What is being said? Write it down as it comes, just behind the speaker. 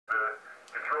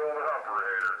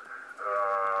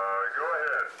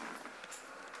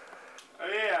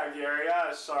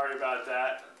Yeah, sorry about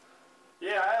that.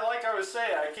 Yeah, like I was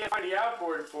saying, I can't find the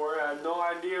outboard for it. I have no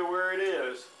idea where it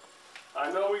is. I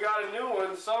know we got a new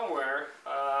one somewhere.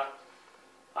 I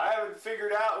haven't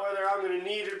figured out whether I'm going to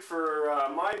need it for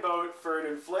my boat for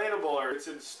an inflatable or it's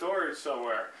in storage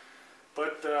somewhere.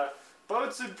 But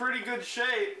boat's in pretty good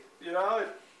shape, you know.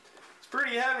 It's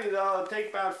pretty heavy though. It'll take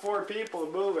about 4 people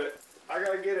to move it. I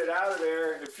got to get it out of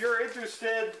there. If you're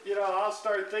interested, you know, I'll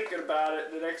start thinking about it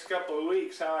in the next couple of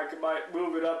weeks, how I might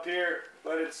move it up here,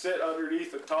 let it sit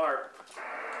underneath a tarp. Okay,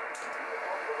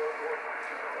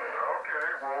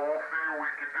 well, we'll see what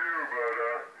we can do,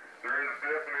 but there is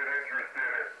definite interest in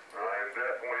it. I am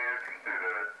definitely interested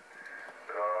in it.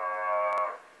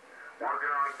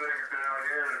 Working on things down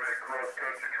here to make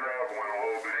cross-country traveling a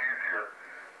little bit easier,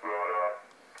 but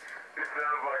it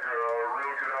sounds like a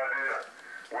real good idea.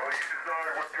 Well, you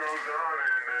decide what goes on,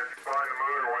 and if you find the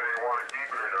motor, whether you want to keep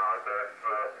it or not,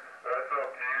 that's up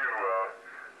to you.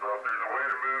 So if there's a way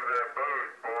to move that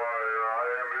boat, boy, I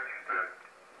am interested.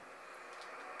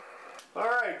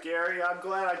 All right, Gary, I'm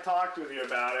glad I talked with you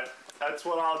about it. That's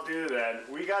what I'll do then.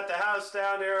 We got the house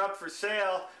down there up for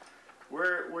sale.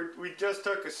 We just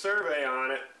took a survey on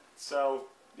it, so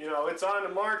you know it's on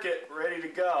the market, ready to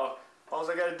go. All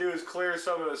I got to do is clear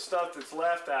some of the stuff that's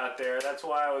left out there. That's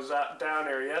why I was down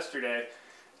there yesterday.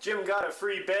 Jim got a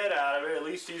free bed out of it. At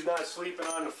least he's not sleeping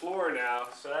on the floor now,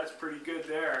 so that's pretty good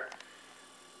there.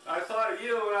 I thought of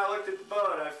you when I looked at the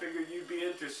boat. I figured you'd be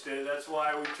interested. That's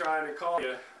why we're trying to call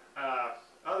you.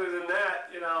 Other than that,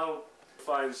 you know,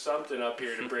 find something up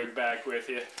here to bring back with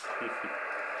you.